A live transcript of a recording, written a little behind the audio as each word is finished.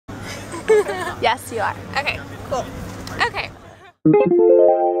Yes, you are. Okay, cool. Okay.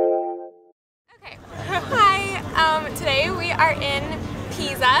 Okay. Hi. Today we are in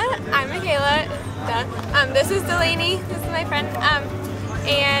Pisa. I'm Michaela. Duh. This is Delaney. This is my friend.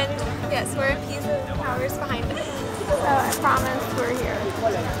 And yes, we're in Pisa. The tower's behind us. So I promise we're here.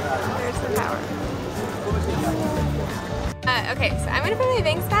 There's the tower. Okay, so I'm gonna put my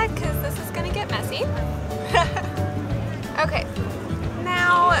bangs back because this is gonna get messy. Okay.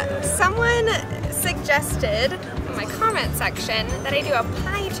 Now, someone suggested in my comment section that I do a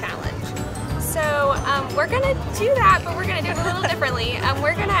pie challenge. So we're gonna do that, but we're gonna do it a little differently.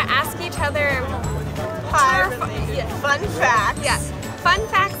 We're gonna ask each other fun facts. Yeah, fun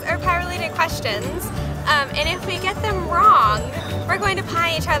facts or pie-related questions. And if we get them wrong, we're going to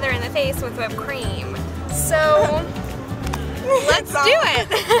pie each other in the face with whipped cream. So let's do it.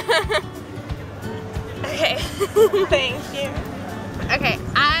 Okay. Thank you. Okay,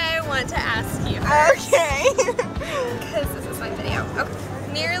 I want to ask you. Okay. Because this is my video. Okay.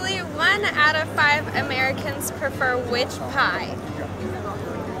 Nearly 1 out of 5 Americans prefer which pie?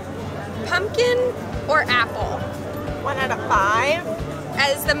 Pumpkin or apple? 1 out of 5?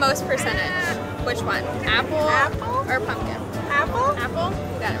 As the most percentage. Which one? Apple, or pumpkin? Apple? Apple?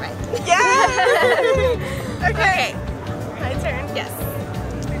 You got it right. Yeah! Okay. My turn? Yes.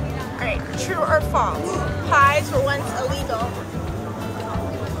 Alright, true or false? Pies were once illegal.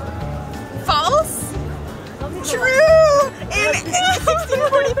 False? True! In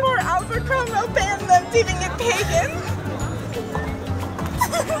 1644, Albert Cromwell banned them, deeming it pagan.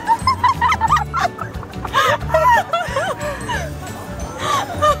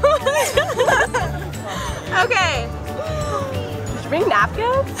 Okay. Did you bring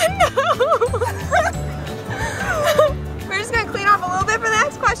napkins? No. We're just gonna clean off a little bit for the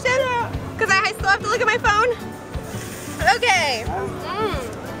next question because I still have to look at my phone. Okay.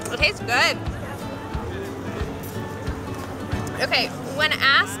 It tastes good. Okay, when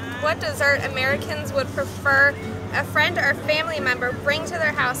asked what dessert Americans would prefer a friend or family member bring to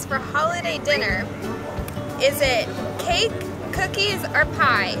their house for holiday dinner, is it cake, cookies, or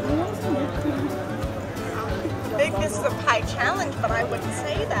pie? I think this is a pie challenge, but I wouldn't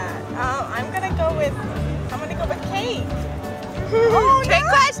say that. I'm gonna go with cake. Oh, Trick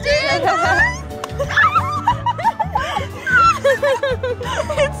question!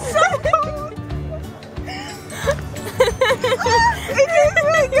 It's so cold. It tastes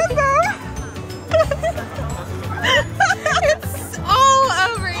really good though. It's all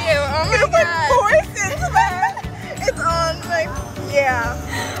over you. Oh my god. Force into that. It's on my Okay.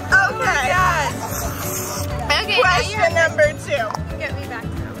 Oh my god. Okay, question number 2. Get me back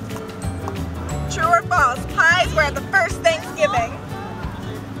now. True or false? Pies were at the first Thanksgiving.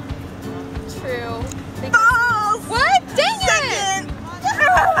 True. False! What? Dang it!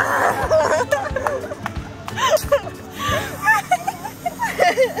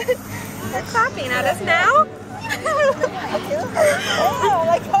 They're clapping at us now?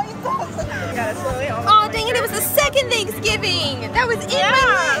 Oh, dang it, it was the second Thanksgiving! That was in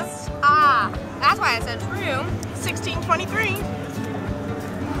my list! Ah, that's why I said true. 1623.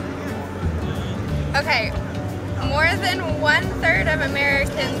 Okay, more than 1/3 of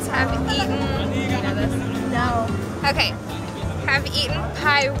Americans have eaten, you know this? No. Okay, have eaten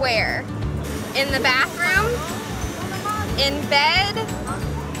pie where? In the bathroom? In bed?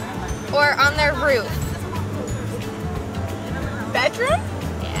 Or on their roof? Bedroom?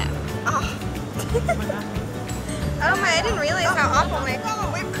 Yeah. Oh. Oh my, I didn't realize how awful my...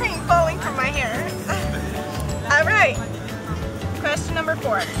 Whipped cream falling from my hair. Alright. Question number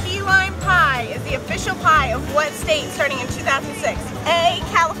 4. Key lime pie is the official pie of what state starting in 2006? A,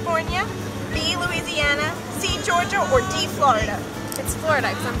 California, B, Louisiana, C, Georgia, or D, Florida? It's Florida,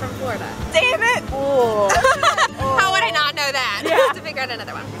 because I'm from Florida. Damn it! Oh. How would I not know that? Yeah. I have to figure out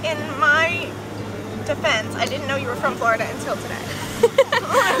another one. In my defense, I didn't know you were from Florida until today.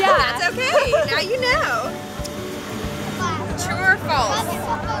 Yeah. That's okay. Now you know. True or false?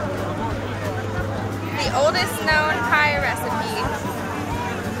 The oldest known pie recipe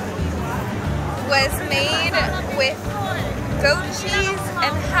was made with goat cheese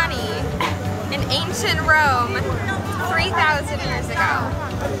and honey in ancient Rome 3,000 years ago.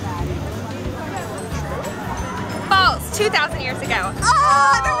 False. 2,000 years ago.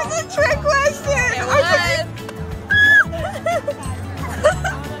 Oh, that was a trick question! It was.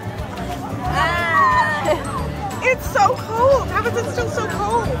 It's so cold! How is it still so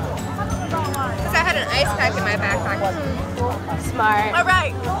cold? Because I had an ice pack in my backpack. Smart.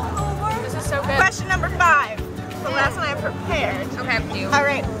 Alright, This is so good. question number 5. The last one I prepared. Okay, do.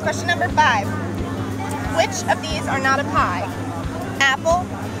 Alright, question number 5. Which of these are not a pie? Apple,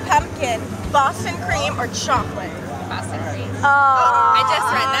 pumpkin, Boston cream, or chocolate? Boston cream. Oh. I just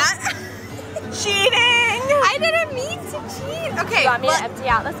read that. Cheating! I didn't mean to cheat. Okay. You want me to empty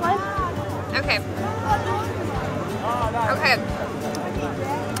out this one? Okay. Okay.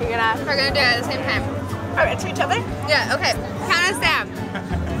 We're gonna do it at the same time. Alright, to each other? Yeah, okay. Count us down.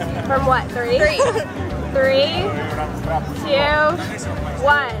 From what? 3? 3. 3, 2,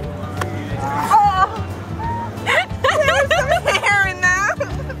 1. Oh! There's some hair in that.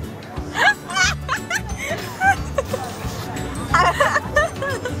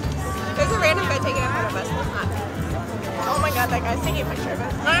 There's a random guy taking a photo of us. It's not. Oh my god, that guy's taking a picture of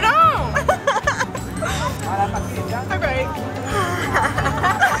us. I know! Alright.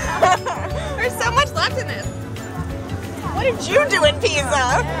 There's so much left in this. What did you do in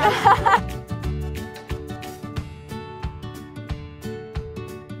Pisa?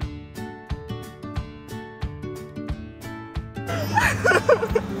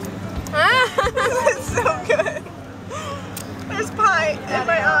 This is so good. There's pie in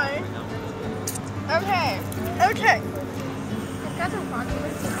my eye. Okay. Okay.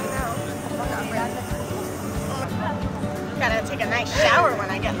 Gotta take a nice shower when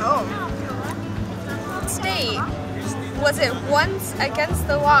I get home. State was it once against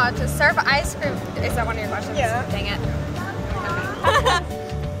the law to serve ice cream? Is that one of your questions? Yeah. Dang it.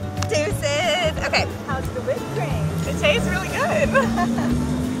 Deuces. Okay. How's the whipped cream? It tastes really good.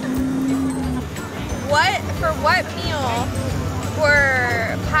 What meal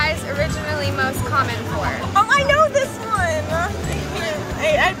were pies originally most common for? Oh, I know this one.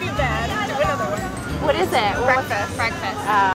 I'd be bad. Do another one. What is it? Breakfast.